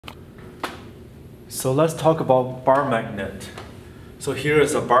So let's talk about bar magnet. So here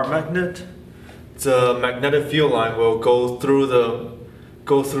is a bar magnet. The magnetic field line will go through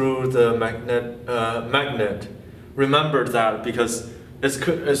the magnet. Remember that because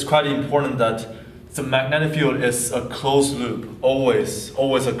it's quite important that the magnetic field is a closed loop, always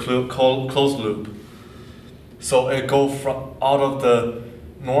a closed loop. So it goes from out of the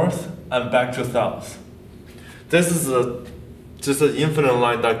north and back to south. This is just an infinite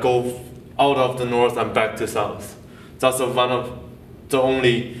line that goes out of the north and back to south. That's one of the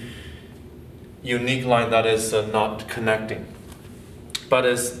only unique line that is not connecting. But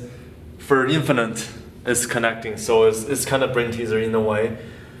it's for infinite, it's connecting. So it's kind of brain teaser in a way.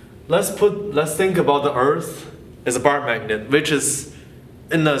 Let's think about the Earth as a bar magnet, which is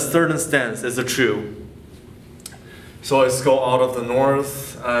in a certain stance is true. So it's go out of the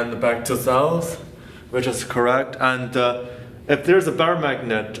north and back to south, which is correct. And if there's a bar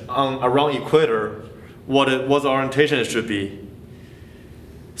magnet around equator, what the orientation it should be?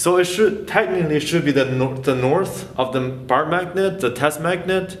 So it technically should be the north of the bar magnet, the test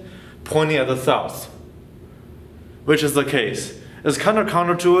magnet, pointing at the south, which is the case. It's kind of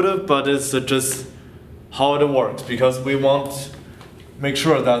counterintuitive, but it's just how it works because we want to make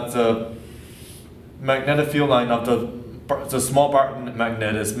sure that the magnetic field line of the small bar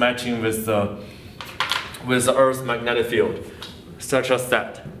magnet is matching with the Earth's magnetic field, such as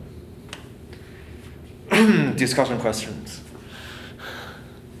that. Discussion questions.